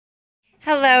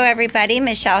Hello everybody,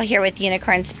 Michelle here with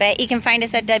Unicorn Spit. You can find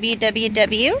us at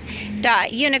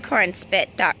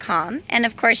www.unicornspit.com, and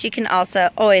of course you can also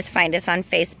always find us on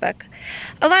Facebook.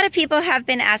 A lot of people have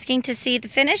been asking to see the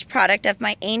finished product of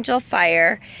my Angel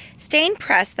Fire stain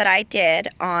press that I did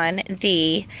on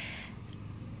the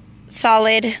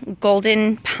solid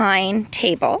golden pine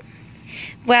table.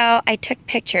 Well, I took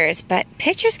pictures, but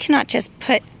pictures cannot just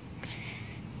put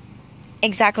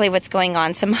exactly what's going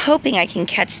on, so I'm hoping I can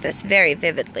catch this very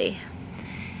vividly.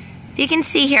 If you can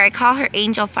see here, I call her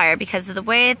Angel Fire because of the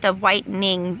way the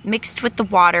whitening mixed with the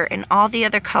water and all the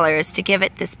other colors to give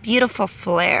it this beautiful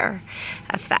flare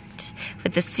effect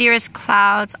with the cirrus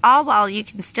clouds, all while you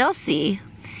can still see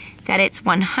that it's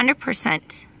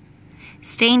 100%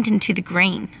 stained into the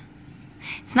grain.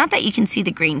 It's not that you can see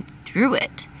the grain through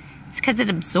it, it's because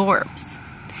it absorbs.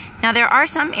 Now there are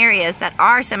some areas that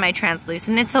are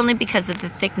semi-translucent. It's only because of the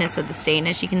thickness of the stain,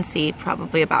 as you can see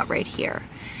probably about right here.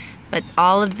 But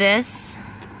all of this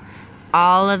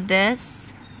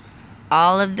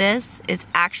is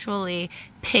actually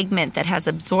pigment that has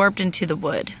absorbed into the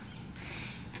wood.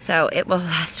 So it will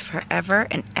last forever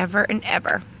and ever and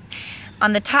ever.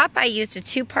 On the top I used a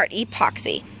 2-part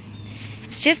epoxy.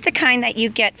 It's just the kind that you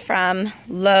get from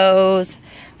Lowe's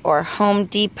or Home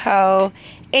Depot.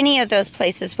 Any of those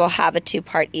places will have a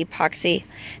 2-part epoxy.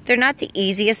 They're not the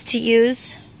easiest to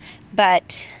use,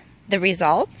 but the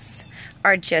results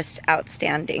are just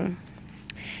outstanding.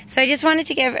 So I just wanted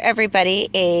to give everybody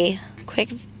a quick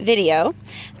video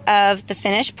of the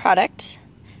finished product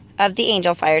of the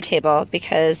Angel Fire table,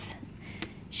 because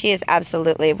she is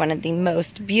absolutely one of the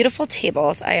most beautiful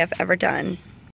tables I have ever done.